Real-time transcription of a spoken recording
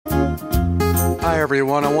Hi,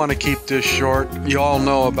 everyone. I want to keep this short. You all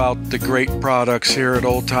know about the great products here at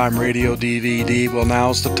Old Time Radio DVD. Well,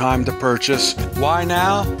 now's the time to purchase. Why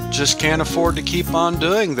now? Just can't afford to keep on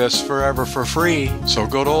doing this forever for free. So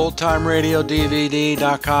go to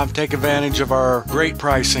oldtimeradiodvd.com. Take advantage of our great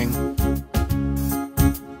pricing.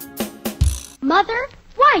 Mother,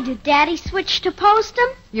 why did Daddy switch to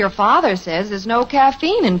Postum? Your father says there's no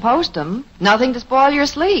caffeine in Postum. Nothing to spoil your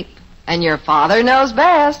sleep. And your father knows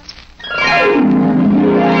best.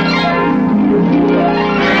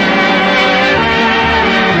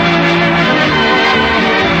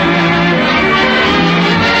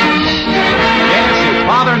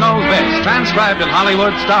 Father Knows Best, transcribed in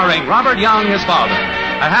Hollywood, starring Robert Young, his father.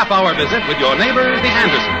 A half-hour visit with your neighbors, the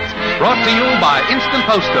Andersons. Brought to you by Instant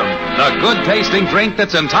Postum, the good-tasting drink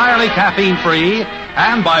that's entirely caffeine-free,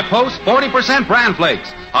 and by Post 40% Bran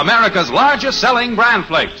Flakes, America's largest-selling Bran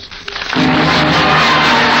Flakes.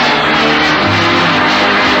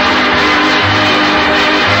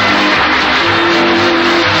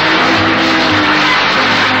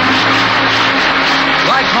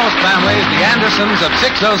 Most families, the Andersons of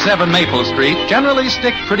 607 Maple Street generally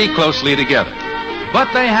stick pretty closely together.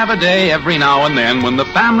 But they have a day every now and then when the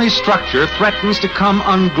family structure threatens to come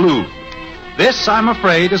unglued. This, I'm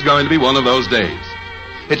afraid, is going to be one of those days.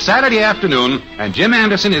 It's Saturday afternoon, and Jim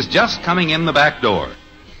Anderson is just coming in the back door.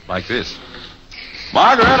 Like this.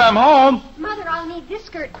 Margaret, I'm home. Mother, I'll need this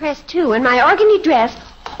skirt pressed, too, and my organdy dress.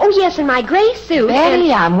 Oh, yes, and my gray suit.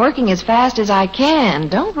 Betty, I'm working as fast as I can.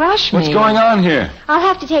 Don't rush me. What's going on here? I'll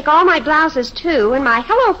have to take all my blouses, too, and my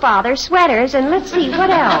Hello Father sweaters, and let's see, what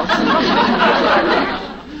else?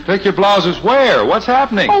 Take your blouses where? What's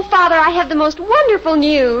happening? Oh, Father, I have the most wonderful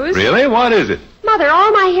news. Really? What is it? Mother,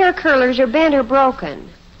 all my hair curlers are bent or broken.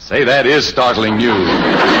 Say, that is startling news.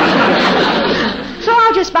 So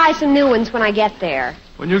I'll just buy some new ones when I get there.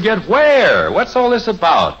 When you get where? What's all this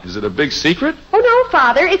about? Is it a big secret? Oh, no,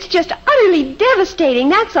 Father. It's just utterly devastating,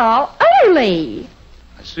 that's all. Utterly.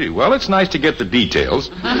 I see. Well, it's nice to get the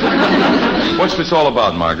details. What's this all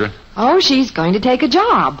about, Margaret? Oh, she's going to take a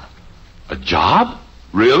job. A job?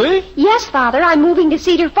 Really? Yes, Father. I'm moving to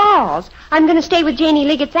Cedar Falls. I'm going to stay with Janie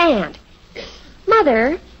Liggett's aunt.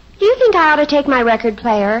 Mother, do you think I ought to take my record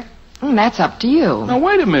player? That's up to you. Now,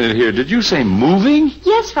 wait a minute here. Did you say moving?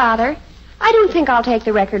 Yes, Father. I don't think I'll take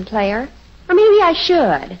the record player. Or maybe I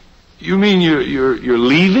should. You mean you're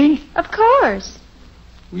leaving? Of course.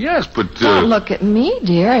 Yes, but... Don't look at me,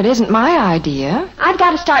 dear. It isn't my idea. I've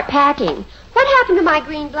got to start packing. What happened to my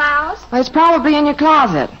green blouse? Well, it's probably in your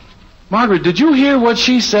closet. Margaret, did you hear what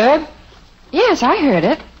she said? Yes, I heard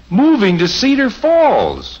it. Moving to Cedar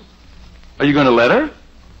Falls. Are you going to let her?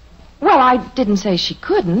 Well, I didn't say she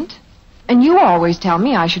couldn't. And you always tell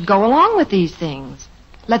me I should go along with these things.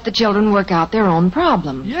 Let the children work out their own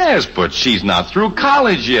problems. Yes, but she's not through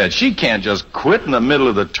college yet. She can't just quit in the middle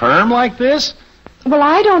of the term like this. Well,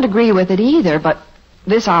 I don't agree with it either, but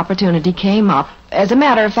this opportunity came up. As a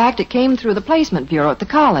matter of fact, it came through the placement bureau at the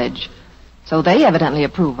college. So they evidently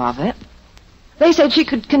approve of it. They said she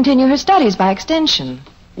could continue her studies by extension.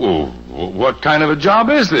 Well, what kind of a job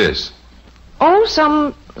is this? Oh,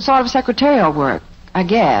 some sort of secretarial work, I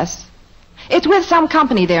guess. It's with some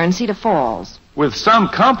company there in Cedar Falls. With some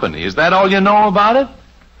company? Is that all you know about it?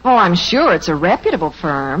 Oh, I'm sure it's a reputable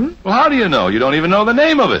firm. Well, how do you know? You don't even know the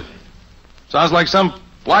name of it. Sounds like some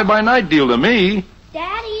fly-by-night deal to me.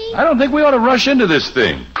 Daddy. I don't think we ought to rush into this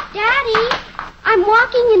thing. Daddy, I'm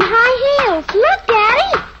walking in high heels. Look,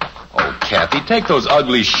 Daddy. Oh, Kathy, take those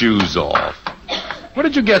ugly shoes off. Where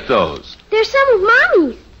did you get those? They're some of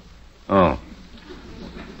Mommy's. Oh.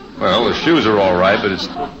 Well, the shoes are all right, but it's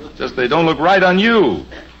just they don't look right on you.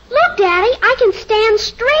 Look, Daddy, I can stand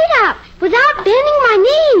straight up without bending my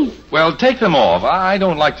knees. Well, take them off. I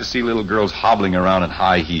don't like to see little girls hobbling around in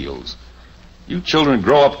high heels. You children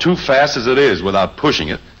grow up too fast as it is without pushing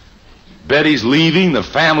it. Betty's leaving, the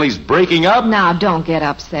family's breaking up. Now, don't get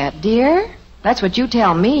upset, dear. That's what you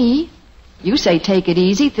tell me. You say take it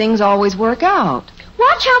easy, things always work out.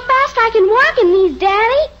 Watch how fast I can walk in these,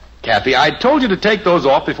 Daddy. Kathy, I told you to take those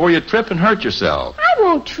off before you trip and hurt yourself. I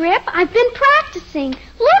won't trip. I've been practicing.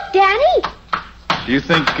 Look, Daddy. Do you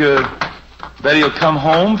think Betty will come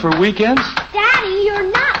home for weekends? Daddy,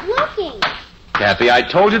 you're not looking. Kathy, I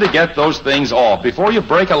told you to get those things off before you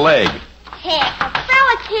break a leg. Heck, a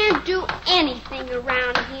fella can't do anything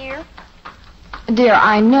around here. Dear,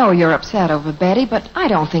 I know you're upset over Betty, but I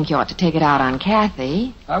don't think you ought to take it out on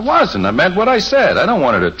Kathy. I wasn't. I meant what I said. I don't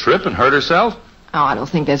want her to trip and hurt herself. Oh, I don't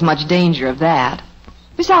think there's much danger of that.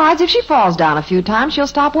 Besides, if she falls down a few times, she'll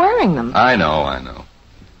stop wearing them. I know. I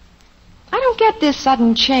don't get this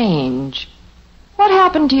sudden change. What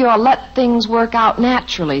happened to your let things work out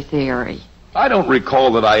naturally theory? I don't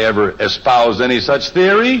recall that I ever espoused any such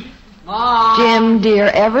theory. Mom! Jim, dear,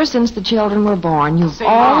 ever since the children were born, you've Say,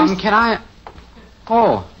 always... Mom, can I...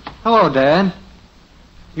 Oh, hello, Dad.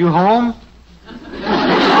 You home?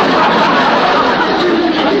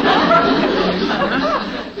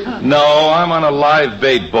 No, I'm on a live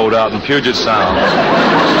bait boat out in Puget Sound.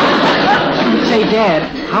 Say, Dad,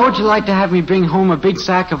 how would you like to have me bring home a big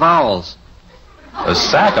sack of owls? A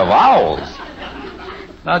sack of owls?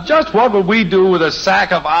 Now, just what would we do with a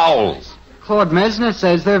sack of owls? Claude Mesner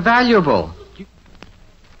says they're valuable.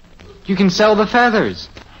 You can sell the feathers.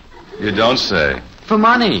 You don't say. For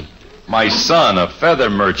money. My son, a feather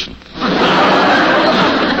merchant.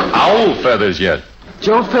 Owl feathers yet?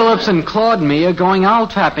 Joe Phillips and Claude and me are going owl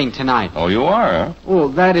trapping tonight. Oh, you are, huh? Well,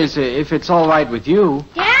 that is, if it's all right with you.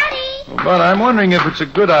 Daddy! But I'm wondering if it's a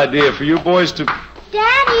good idea for you boys to...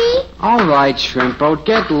 Daddy! All right, Shrimp Boat,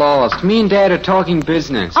 get lost. Me and Dad are talking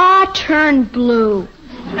business. Aw, turn blue.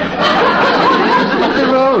 Up the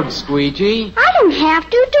road, Squeegee. I don't have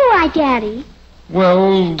to, do I, Daddy?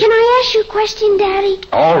 Well... Can I ask you a question, Daddy?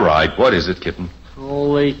 All right, what is it, kitten?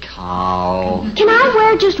 Holy cow. Can I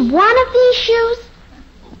wear just one of these shoes?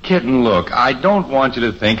 Kitten, look, I don't want you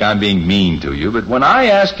to think I'm being mean to you, but when I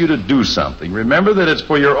ask you to do something, remember that it's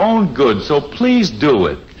for your own good, so please do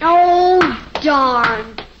it. Oh,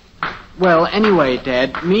 darn. Well, anyway,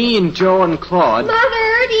 Dad, me and Joe and Claude...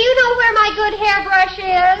 Mother, do you know where my good hairbrush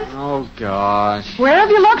is? Oh, gosh. Where have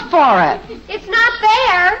you looked for it? It's not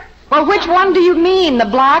there. Well, which one do you mean? The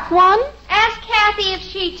black one? Ask Kathy if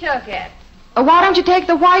she took it. Why don't you take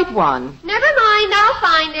the white one? Never mind, I'll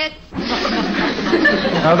find it.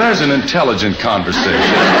 Now, there's an intelligent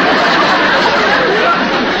conversation.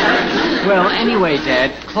 Well, anyway,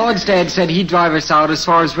 Dad, Claude's dad said he'd drive us out as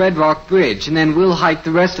far as Red Rock Bridge, and then we'll hike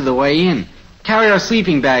the rest of the way in. Carry our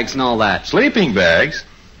sleeping bags and all that. Sleeping bags?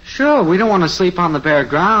 Sure, we don't want to sleep on the bare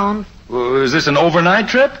ground. Well, is this an overnight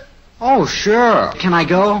trip? Oh, sure. Can I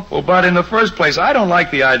go? Well, but in the first place, I don't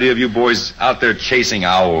like the idea of you boys out there chasing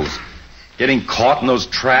owls. Getting caught in those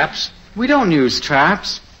traps. We don't use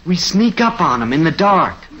traps. We sneak up on them in the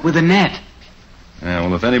dark with a net. Yeah,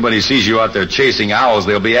 well, if anybody sees you out there chasing owls,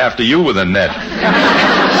 they'll be after you with a net.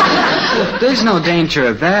 There's no danger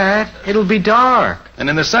of that. It'll be dark. And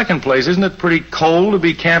in the second place, isn't it pretty cold to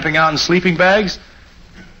be camping out in sleeping bags?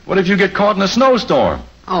 What if you get caught in a snowstorm?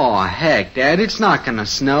 Oh, heck, Dad, it's not going to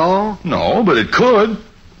snow. No, but it could.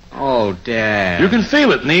 Oh, Dad. You can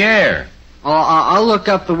feel it in the air. Oh, I'll look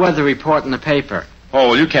up the weather report in the paper. Oh,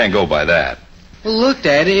 well, you can't go by that. Well, look,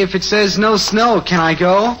 Dad, if it says no snow, can I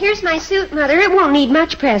go? Here's my suit, Mother. It won't need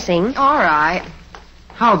much pressing. All right.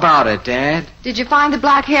 How about it, Dad? Did you find the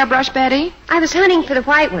black hairbrush, Betty? I was hunting for the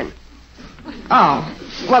white one. Oh.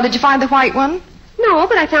 Well, did you find the white one? No,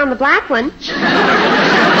 but I found the black one.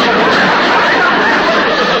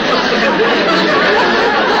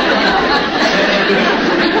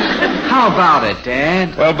 How about it,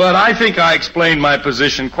 Dad? Well, Bud, I think I explained my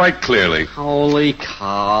position quite clearly. Holy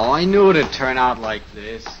cow, I knew it'd turn out like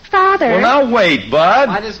this. Father. Well, now wait, Bud.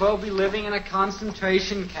 Might as well be living in a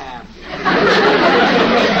concentration camp.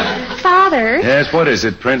 Father. Yes, what is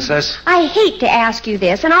it, Princess? I hate to ask you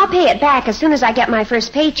this, and I'll pay it back as soon as I get my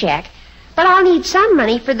first paycheck. But I'll need some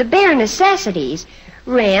money for the bare necessities.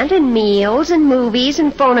 Rent and meals and movies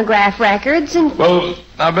and phonograph records and... Well,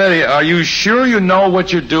 now, Betty, are you sure you know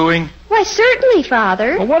what you're doing? Why, certainly,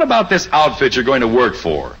 Father. Well, what about this outfit you're going to work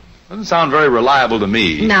for? Doesn't sound very reliable to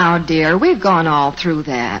me. Now, dear, we've gone all through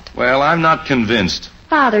that. Well, I'm not convinced.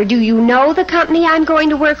 Father, do you know the company I'm going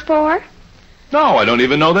to work for? No, I don't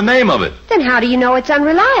even know the name of it. Then how do you know it's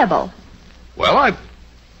unreliable? Well,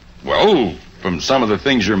 from some of the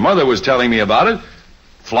things your mother was telling me about it,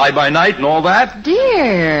 fly by night and all that.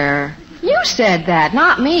 Dear, you said that,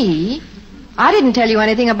 not me. I didn't tell you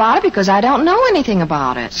anything about it because I don't know anything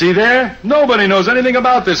about it. See there? Nobody knows anything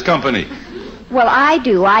about this company. Well, I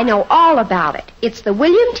do. I know all about it. It's the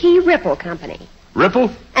William T. Ripple Company.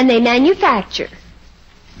 Ripple? And they manufacture.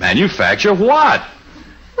 Manufacture what?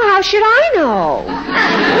 Well, how should I know?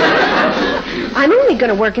 I'm only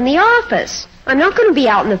going to work in the office. I'm not going to be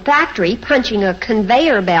out in the factory punching a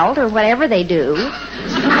conveyor belt or whatever they do. Well,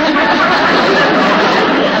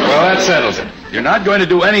 that settles it. You're not going to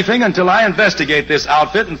do anything until I investigate this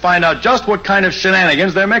outfit and find out just what kind of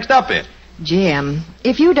shenanigans they're mixed up in. Jim,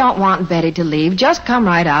 if you don't want Betty to leave, just come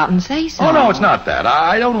right out and say so. Oh, no, it's not that.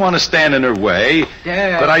 I don't want to stand in her way.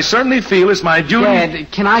 Dad. But I certainly feel it's my duty. Dad,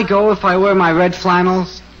 can I go if I wear my red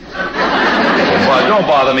flannels? Well, don't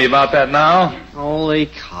bother me about that now. Holy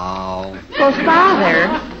cow. Well, Father,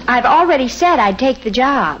 I've already said I'd take the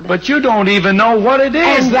job. But you don't even know what it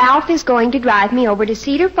is. And Ralph is going to drive me over to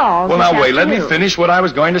Cedar Falls. Well, this now, wait. Let me afternoon. finish what I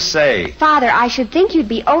was going to say. Father, I should think you'd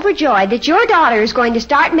be overjoyed that your daughter is going to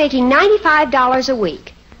start making $95 a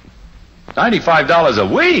week. $95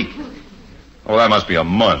 a week? Oh, that must be a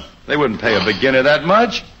month. They wouldn't pay a beginner that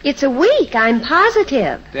much. It's a week, I'm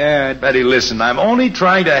positive. Dad. Betty, listen, I'm only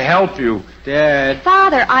trying to help you. Dad.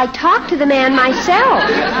 Father, I talked to the man myself.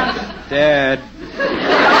 Dad.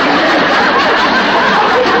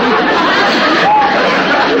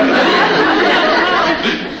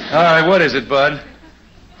 All right, what is it, Bud?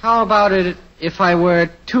 How about it if I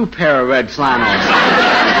wear 2 pair of red flannels?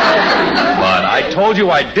 Bud, I told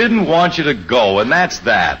you I didn't want you to go, and that's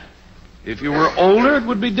that. If you were older, it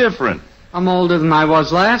would be different. I'm older than I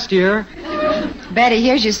was last year. Betty,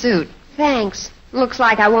 here's your suit. Thanks. Looks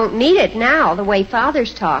like I won't need it now, the way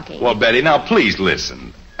Father's talking. Well, Betty, now please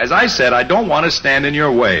listen. As I said, I don't want to stand in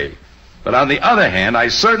your way. But on the other hand, I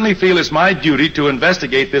certainly feel it's my duty to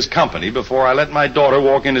investigate this company before I let my daughter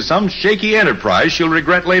walk into some shaky enterprise she'll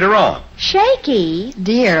regret later on. Shaky?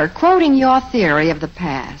 Dear, quoting your theory of the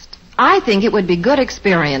past, I think it would be good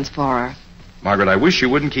experience for her. Margaret, I wish you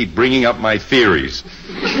wouldn't keep bringing up my theories.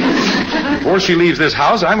 Before she leaves this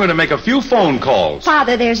house, I'm going to make a few phone calls.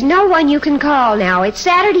 Father, there's no one you can call now. It's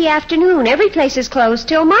Saturday afternoon. Every place is closed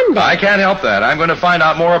till Monday. I can't help that. I'm going to find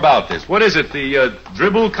out more about this. What is it, the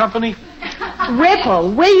dribble company?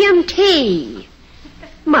 Ripple, William T.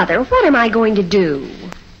 Mother, what am I going to do?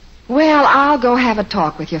 Well, I'll go have a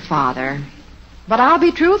talk with your father. But I'll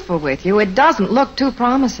be truthful with you. It doesn't look too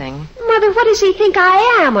promising. Mother, what does he think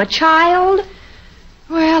I am, a child?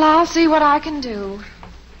 Well, I'll see what I can do.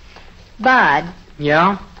 Bud,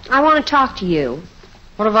 Yeah? I want to talk to you.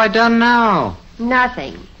 What have I done now?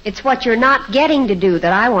 Nothing. It's what you're not getting to do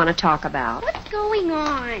that I want to talk about. What's going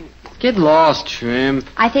on? Get lost, Shrimp.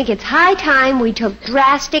 I think it's high time we took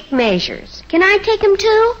drastic measures. Can I take them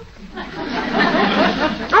too?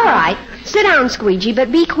 All right. Sit down, Squeegee,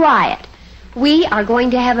 but be quiet. We are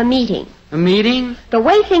going to have a meeting. A meeting? The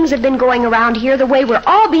way things have been going around here, the way we're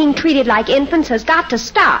all being treated like infants, has got to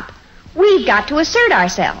stop. We've got to assert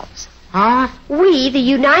ourselves. Huh? We, the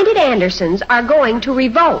United Andersons, are going to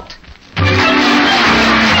revolt.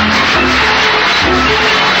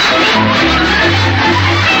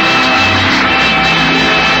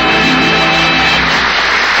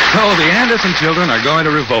 So the Anderson children are going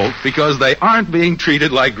to revolt because they aren't being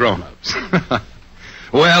treated like grown-ups.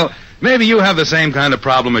 Well, maybe you have the same kind of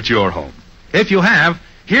problem at your home. If you have,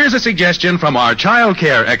 here's a suggestion from our child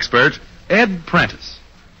care expert, Ed Prentice.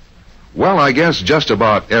 Well, I guess just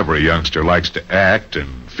about every youngster likes to act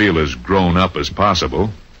and feel as grown up as possible.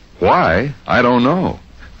 Why? I don't know.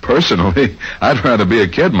 Personally, I'd rather be a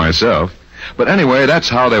kid myself. But anyway, that's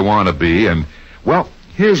how they want to be, and, well,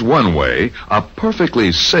 here's one way, a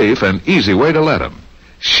perfectly safe and easy way to let them.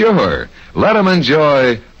 Sure, let them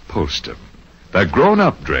enjoy Postum, the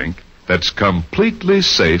grown-up drink that's completely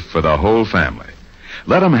safe for the whole family.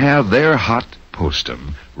 Let them have their hot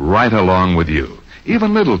Postum right along with you.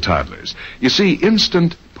 Even little toddlers. You see,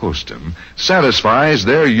 instant Postum satisfies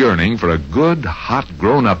their yearning for a good, hot,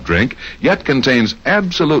 grown-up drink, yet contains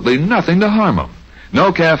absolutely nothing to harm them.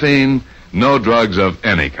 No caffeine, no drugs of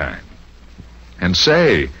any kind. And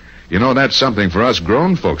say, you know, that's something for us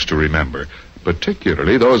grown folks to remember,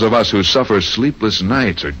 particularly those of us who suffer sleepless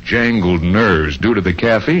nights or jangled nerves due to the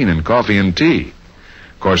caffeine in coffee and tea.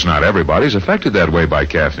 Of course, not everybody's affected that way by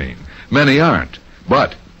caffeine. Many aren't.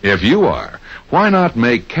 But if you are, why not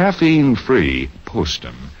make caffeine-free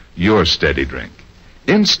Postum your steady drink?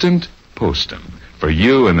 Instant Postum for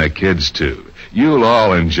you and the kids, too. You'll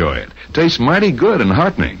all enjoy it. Tastes mighty good and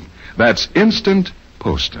heartening. That's Instant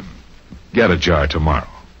Postum. Get a jar tomorrow,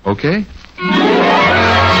 okay?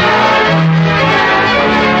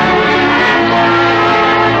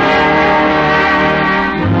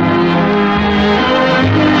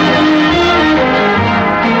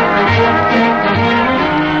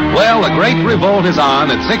 Well, the great revolt is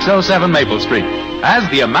on at 607 Maple Street as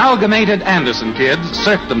the amalgamated Anderson kids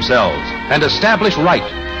assert themselves and establish right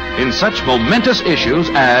in such momentous issues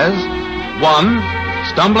as 1.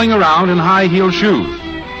 Stumbling around in high-heeled shoes.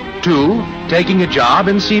 2. Taking a job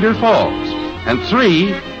in Cedar Falls. And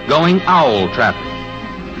 3. Going owl trapping.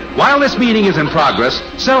 While this meeting is in progress,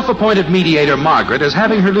 self-appointed mediator Margaret is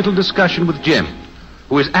having her little discussion with Jim,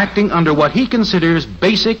 who is acting under what he considers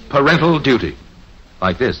basic parental duty.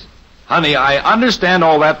 Like this. Honey, I understand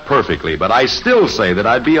all that perfectly, but I still say that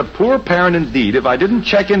I'd be a poor parent indeed if I didn't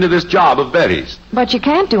check into this job of Betty's. But you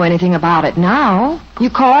can't do anything about it now. You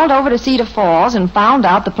called over to Cedar Falls and found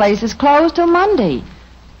out the place is closed till Monday.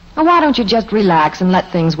 Well, why don't you just relax and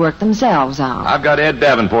let things work themselves out? I've got Ed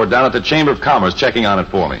Davenport down at the Chamber of Commerce checking on it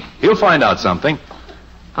for me. He'll find out something.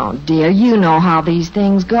 Oh, dear, you know how these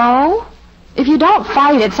things go. If you don't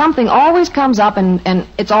fight it, something always comes up and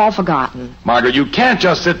it's all forgotten. Margaret, you can't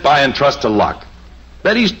just sit by and trust to luck.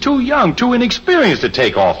 Betty's too young, too inexperienced to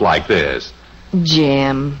take off like this.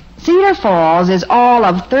 Jim, Cedar Falls is all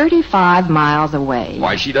of 35 miles away.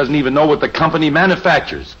 Why, she doesn't even know what the company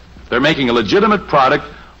manufactures. If they're making a legitimate product,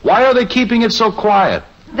 why are they keeping it so quiet?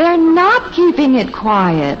 They're not keeping it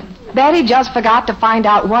quiet. Betty just forgot to find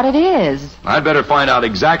out what it is. I'd better find out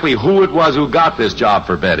exactly who it was who got this job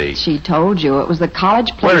for Betty. She told you it was the college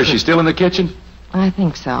place. Where is she, still in the kitchen? I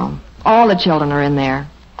think so. All the children are in there,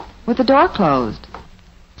 with the door closed.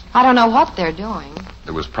 I don't know what they're doing.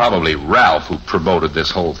 It was probably Ralph who promoted this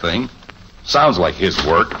whole thing. Sounds like his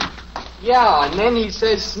work. Yeah, and then he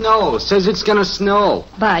says snow. Says it's gonna snow.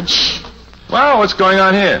 Budge. Well, what's going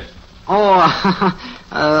on here? Oh,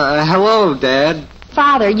 hello, Dad.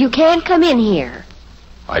 Father, you can't come in here.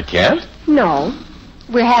 I can't? No.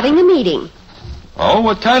 We're having a meeting. Oh,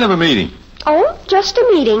 what kind of a meeting? Oh, just a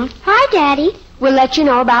meeting. Hi, Daddy. We'll let you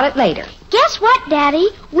know about it later. Guess what, Daddy?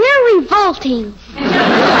 We're revolting.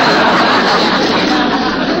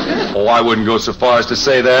 Oh, I wouldn't go so far as to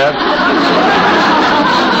say that.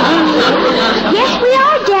 Yes, we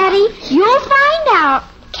are, Daddy. You'll find out.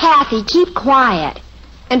 Kathy, keep quiet.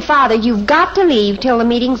 And, Father, you've got to leave till the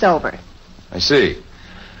meeting's over. I see.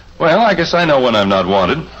 Well, I guess I know when I'm not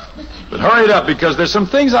wanted. But hurry it up, because there's some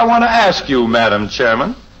things I want to ask you, Madam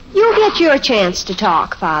Chairman. You'll get your chance to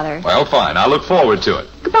talk, Father. Well, fine. I'll look forward to it.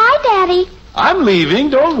 Goodbye, Daddy. I'm leaving.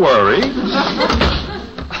 Don't worry.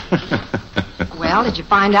 Well, did you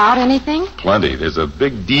find out anything? Plenty. There's a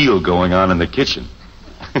big deal going on in the kitchen.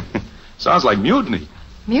 Sounds like mutiny.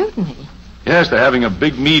 Mutiny? Yes, they're having a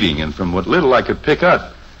big meeting, and from what little I could pick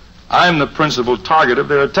up, I'm the principal target of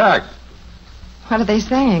their attack. What are they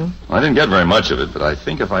saying? Well, I didn't get very much of it, but I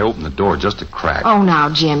think if I open the door just a crack... Oh, now,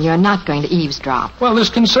 Jim, you're not going to eavesdrop. Well, this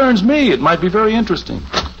concerns me. It might be very interesting.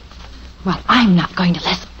 Well, I'm not going to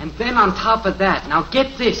listen. And then on top of that, now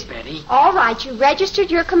get this, Betty. All right, you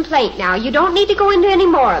registered your complaint now. You don't need to go into any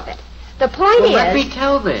more of it. The point is... Let me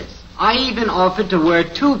tell this. I even offered to wear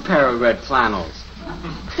 2 pair of red flannels.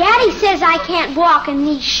 Daddy says I can't walk in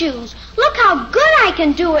these shoes. Look how good I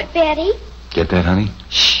can do it, Betty. Get that, honey?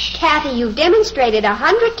 Shh. Kathy, you've demonstrated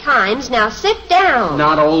 100 times. Now sit down.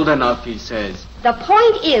 Not old enough, he says. The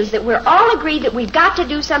point is that we're all agreed that we've got to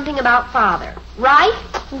do something about Father. Right?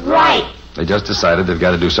 Right. They just decided they've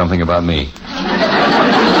got to do something about me.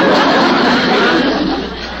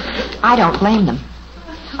 I don't blame them.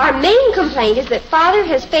 Our main complaint is that Father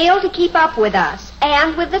has failed to keep up with us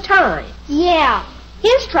and with the time. Yeah.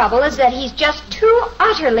 His trouble is that he's just too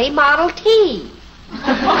utterly Model T.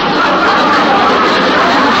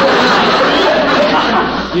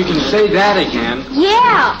 You can say that again.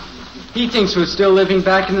 Yeah. He thinks we're still living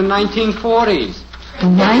back in the 1940s.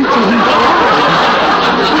 1940s?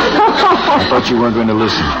 I thought you weren't going to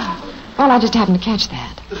listen. Well, I just happened to catch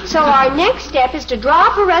that. So our next step is to draw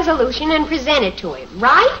up a resolution and present it to him,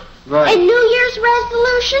 right? Right. A New Year's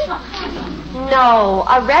resolution? No,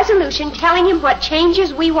 a resolution telling him what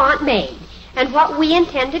changes we want made and what we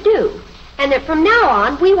intend to do. And that from now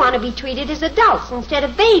on, we want to be treated as adults instead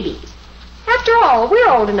of babies. After all, we're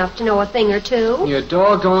old enough to know a thing or two. You're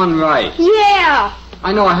doggone right. Yeah.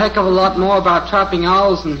 I know a heck of a lot more about trapping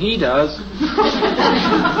owls than he does.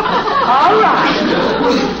 All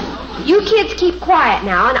right. You kids keep quiet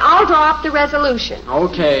now, and I'll draw up the resolution.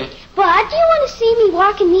 Okay. Bud, do you want to see me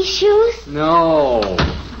walk in these shoes? No.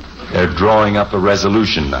 They're drawing up a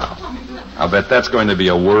resolution now. I'll bet that's going to be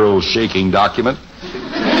a world-shaking document.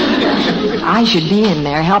 I should be in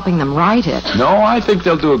there helping them write it. No, I think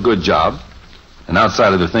they'll do a good job. And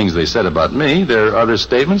outside of the things they said about me, their other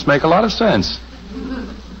statements make a lot of sense.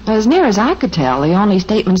 As near as I could tell, the only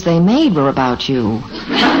statements they made were about you.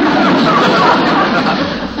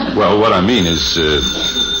 Well, what I mean is...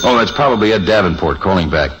 that's probably Ed Davenport calling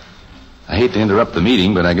back. I hate to interrupt the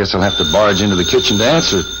meeting, but I guess I'll have to barge into the kitchen to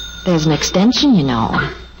answer it. There's an extension, you know,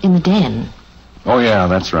 in the den. Oh, yeah,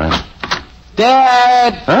 that's right.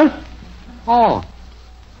 Dad! Huh? Oh,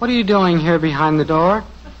 what are you doing here behind the door?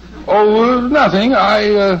 Oh, nothing.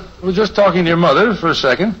 I was just talking to your mother for a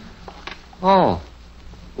second. Oh.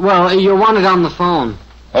 Well, you're wanted on the phone.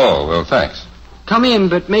 Oh, well, thanks. Come in,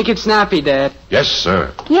 but make it snappy, Dad. Yes,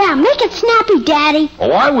 sir. Yeah, make it snappy, Daddy.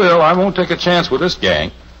 Oh, I will. I won't take a chance with this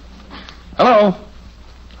gang. Hello.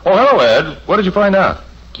 Oh, hello, Ed. What did you find out?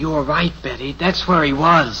 You were right, Betty. That's where he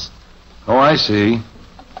was. Oh, I see.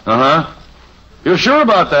 Uh-huh. You're sure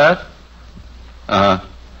about that? Uh-huh.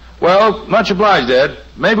 Well, much obliged, Ed.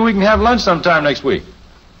 Maybe we can have lunch sometime next week.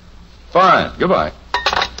 Fine. Goodbye.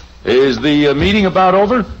 Is the meeting about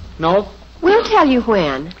over? Nope. We'll tell you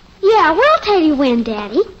when. Yeah, we'll tell you when,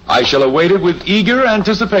 Daddy. I shall await it with eager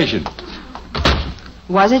anticipation.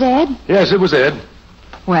 Was it Ed? Yes, it was Ed.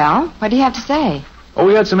 Well, what do you have to say? Oh,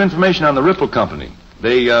 we had some information on the Ripple Company.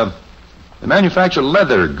 They manufacture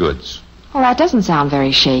leather goods. Well, that doesn't sound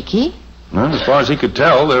very shaky. Well, as far as he could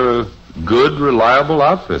tell, they're a good, reliable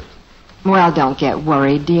outfit. Well, don't get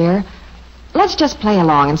worried, dear. Let's just play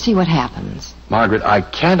along and see what happens. Margaret, I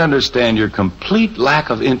can't understand your complete lack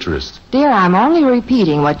of interest. Dear, I'm only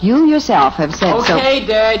repeating what you yourself have said, Okay,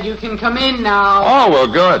 Dad, you can come in now. Oh, well,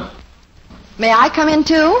 good. May I come in,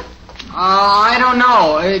 too? I don't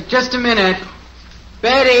know. Just a minute.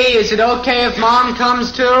 Betty, is it okay if Mom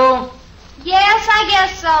comes too? Yes, I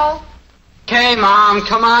guess so. Okay, Mom,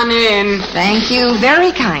 come on in. Thank you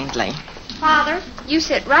very kindly. Father, you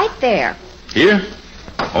sit right there. Here?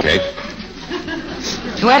 Okay.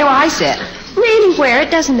 Where do I sit? Anywhere,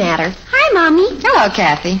 it doesn't matter. Hi, Mommy. Hello,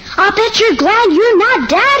 Kathy. I'll bet you're glad you're not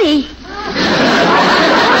Daddy.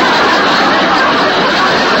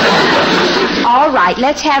 All right,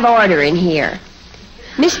 let's have order in here.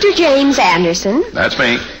 Mr. James Anderson, That's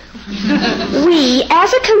me. we,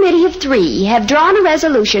 as a committee of 3, have drawn a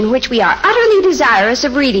resolution which we are utterly desirous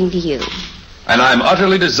of reading to you. And I'm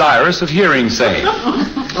utterly desirous of hearing same.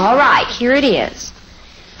 All right, here it is.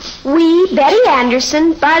 We, Betty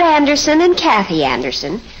Anderson, Bud Anderson, and Kathy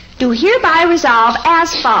Anderson, do hereby resolve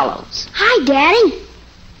as follows. Hi, Daddy.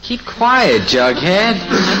 Keep quiet, Jughead.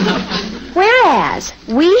 Whereas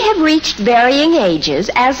we have reached varying ages,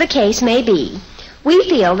 as the case may be, we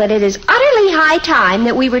feel that it is utterly high time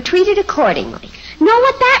that we were treated accordingly. Know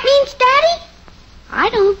what that means, Daddy? I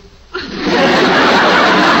don't.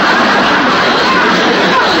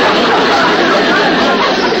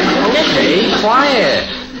 Okay, quiet.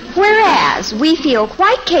 Whereas we feel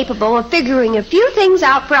quite capable of figuring a few things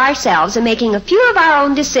out for ourselves and making a few of our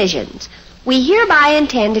own decisions, we hereby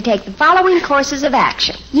intend to take the following courses of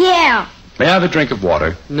action. Yeah. May I have a drink of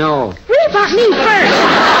water? No. What about me first?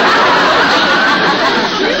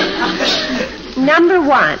 Number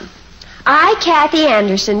 1, I, Kathy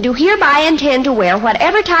Anderson, do hereby intend to wear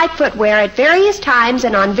whatever type footwear at various times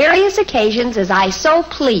and on various occasions as I so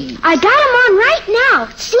please. I got 'em on right now.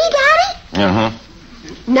 See, Daddy? Uh-huh.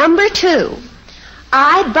 Number 2,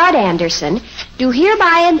 I, Bud Anderson, do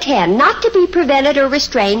hereby intend not to be prevented or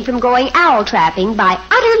restrained from going owl trapping by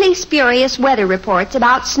utterly spurious weather reports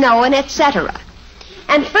about snow and etc.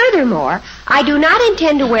 And furthermore, I do not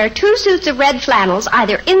intend to wear 2 suits of red flannels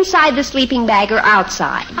either inside the sleeping bag or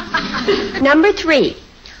outside. Number 3,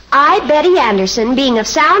 I, Betty Anderson, being of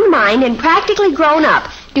sound mind and practically grown up,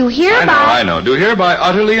 do hereby... I know. Do hereby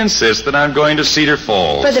utterly insist that I'm going to Cedar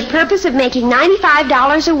Falls. For the purpose of making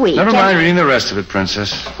 $95 a week. Never mind reading the rest of it,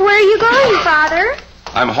 Princess. Where are you going, Father?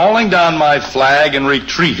 I'm hauling down my flag and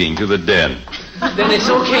retreating to the den. Then it's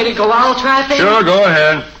okay to go owl trapping? Sure, go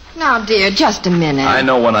ahead. Now, dear, just a minute. I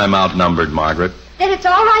know when I'm outnumbered, Margaret. Then it's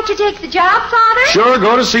all right to take the job, Father? Sure,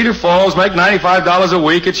 go to Cedar Falls, make $95 a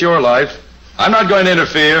week. It's your life. I'm not going to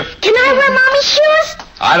interfere. Can I wear Mommy's shoes?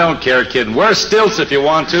 I don't care, kid. Wear stilts if you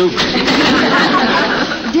want to.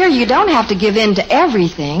 Dear, you don't have to give in to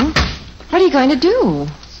everything. What are you going to do?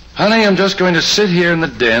 Honey, I'm just going to sit here in the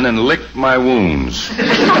den and lick my wounds.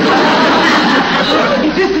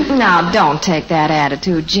 Now, don't take that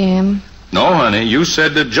attitude, Jim. No, honey, you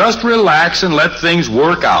said to just relax and let things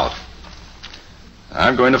work out.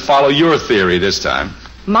 I'm going to follow your theory this time.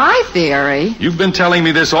 My theory? You've been telling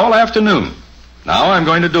me this all afternoon. Now I'm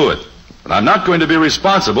going to do it. But I'm not going to be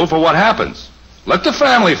responsible for what happens. Let the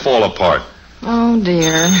family fall apart. Oh,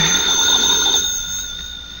 dear.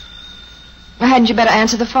 Well, hadn't you better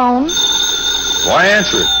answer the phone? Why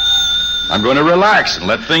answer it? I'm going to relax and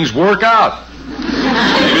let things work out.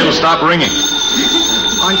 Maybe it'll stop ringing.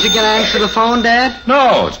 Aren't you going to answer the phone, Dad?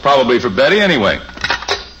 No, it's probably for Betty anyway.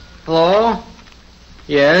 Hello?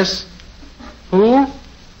 Yes? Who?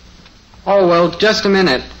 Oh, well, just a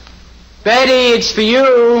minute. Betty, it's for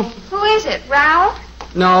you. Who is it, Ralph?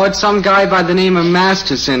 No, it's some guy by the name of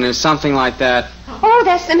Masterson or something like that. Oh,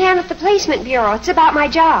 that's the man at the placement bureau. It's about my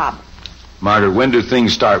job. Margaret, when do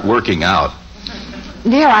things start working out?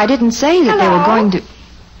 Dear, I didn't say that they were going to...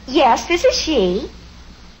 Yes, this is she.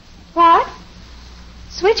 What?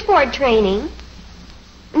 Switchboard training?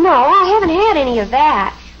 No, I haven't had any of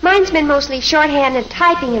that. Mine's been mostly shorthand and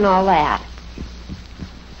typing and all that.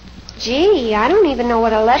 Gee, I don't even know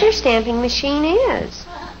what a leather stamping machine is.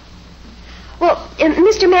 Well,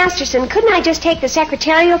 Mr. Masterson, couldn't I just take the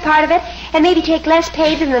secretarial part of it and maybe take less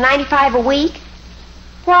pay than the $95 a week?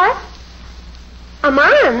 What? A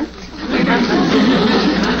month?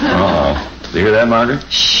 Oh, did you hear that, Margaret?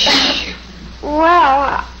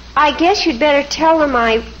 Well, I guess you'd better tell them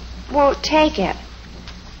I won't take it.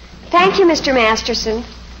 Thank you, Mr. Masterson.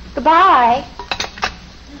 Goodbye.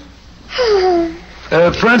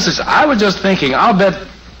 Princess, I was just thinking, I'll bet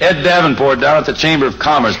Ed Davenport down at the Chamber of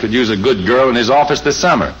Commerce could use a good girl in his office this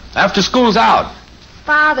summer, after school's out.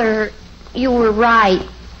 Father, you were right.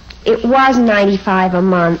 It was $95 a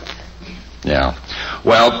month. Yeah.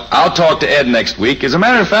 Well, I'll talk to Ed next week. As a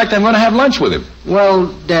matter of fact, I'm going to have lunch with him.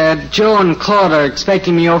 Well, Dad, Joe and Claude are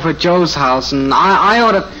expecting me over at Joe's house, and I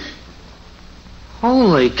ought to...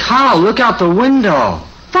 Holy cow, look out the window.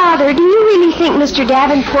 Father, do you really think Mr.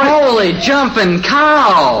 Davenport... Holy jumping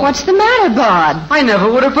cow. What's the matter, Bud? I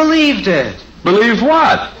never would have believed it. Believe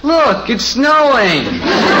what? Look, it's snowing.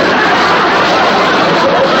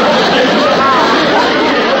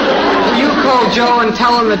 You call Joe and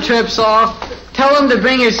tell him the trip's off. Tell him to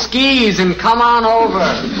bring his skis and come on over.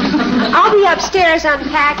 I'll be upstairs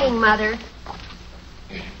unpacking, Mother.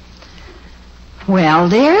 Well,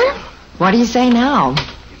 dear, what do you say now?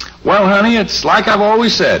 Well, honey, it's like I've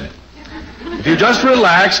always said. If you just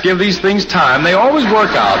relax, give these things time, they always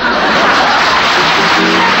work out.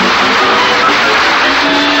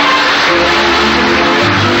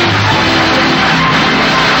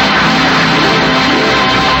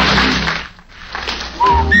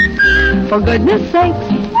 For goodness sakes,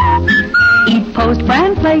 eat Post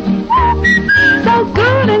Bran Flakes. So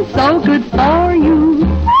good and so good for you.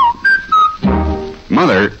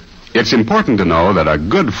 Mother, it's important to know that a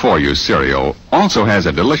good-for-you cereal also has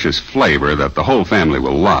a delicious flavor that the whole family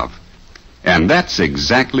will love. And that's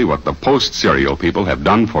exactly what the Post cereal people have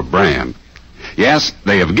done for Bran. Yes,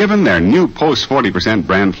 they have given their new Post 40%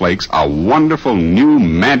 Bran Flakes a wonderful new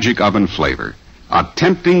magic oven flavor, a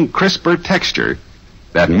tempting, crisper texture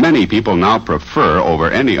that many people now prefer over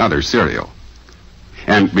any other cereal.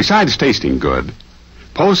 And besides tasting good,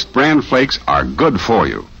 Post Bran Flakes are good for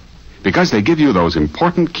you because they give you those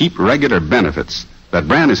important keep regular benefits that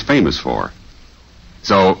Bran is famous for.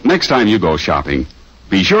 So next time you go shopping,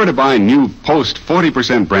 be sure to buy new Post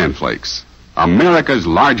 40% Bran Flakes, America's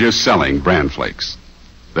largest selling Bran Flakes.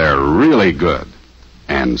 They're really good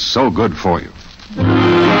and so good for you.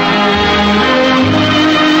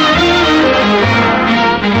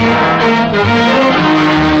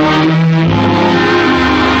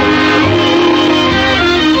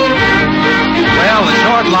 Well, the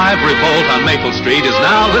short live Revolt on Maple Street is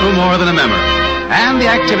now little more than a memory. And the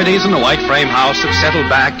activities in the white frame house have settled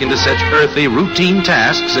back into such earthy, routine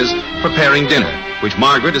tasks as preparing dinner, which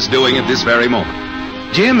Margaret is doing at this very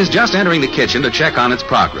moment. Jim is just entering the kitchen to check on its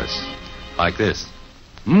progress. Like this.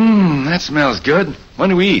 That smells good. When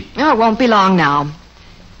do we eat? Oh, it won't be long now.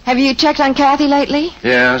 Have you checked on Kathy lately?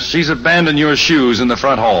 Yeah, she's abandoned your shoes in the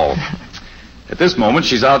front hall. At this moment,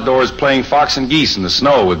 she's outdoors playing fox and geese in the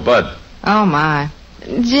snow with Bud. Oh, my.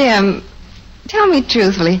 Jim, tell me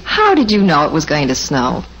truthfully, how did you know it was going to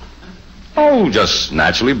snow? Oh, just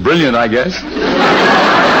naturally brilliant, I guess.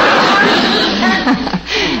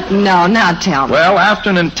 No, now tell me. Well, after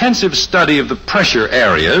an intensive study of the pressure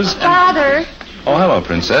areas... Father. Oh, hello,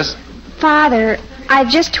 Princess. Father, I've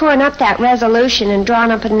just torn up that resolution and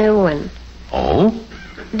drawn up a new one. Oh?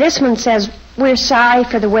 This one says we're sorry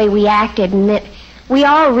for the way we acted and that we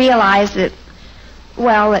all realize that,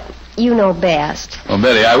 well, that you know best. Well,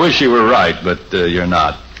 Betty, I wish you were right, but you're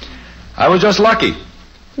not. I was just lucky.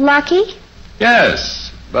 Lucky?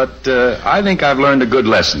 Yes, but I think I've learned a good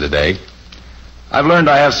lesson today. I've learned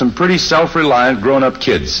I have some pretty self-reliant grown-up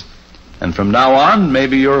kids. And from now on,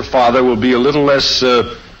 maybe your father will be a little less,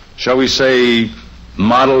 shall we say,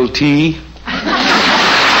 Model T.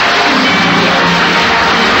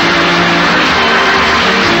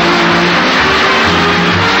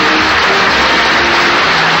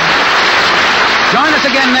 Join us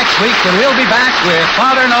again next week when we'll be back with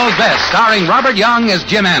Father Knows Best, starring Robert Young as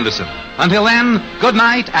Jim Anderson. Until then, good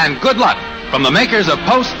night and good luck from the makers of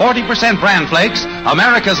Post 40% Bran Flakes,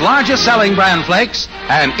 America's largest selling Bran Flakes,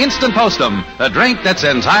 and Instant Postum, the drink that's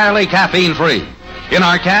entirely caffeine-free. In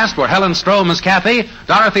our cast were Helen Strom as Kathy,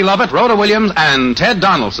 Dorothy Lovett, Rhoda Williams, and Ted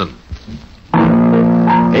Donaldson.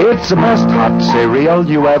 It's the best hot cereal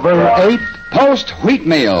you ever ate. Post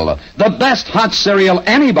Wheatmeal, the best hot cereal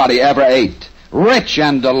anybody ever ate. Rich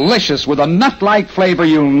and delicious with a nut-like flavor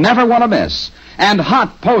you'll never want to miss. And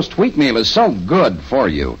hot Post Wheatmeal is so good for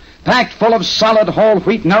you. Packed full of solid whole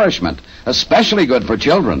wheat nourishment, especially good for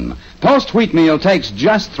children. Post Wheatmeal takes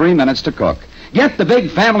just 3 minutes to cook. Get the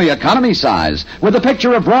big family economy size with a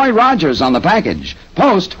picture of Roy Rogers on the package.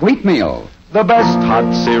 Post Wheatmeal. The best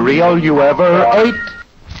hot cereal you ever ate.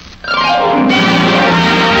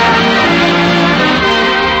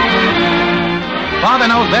 Father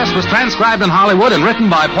Knows Best was transcribed in Hollywood and written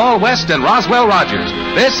by Paul West and Roswell Rogers.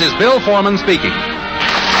 This is Bill Foreman speaking.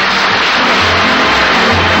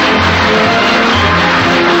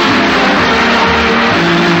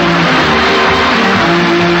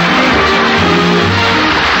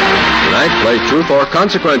 Tonight, play Truth or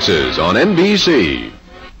Consequences on NBC.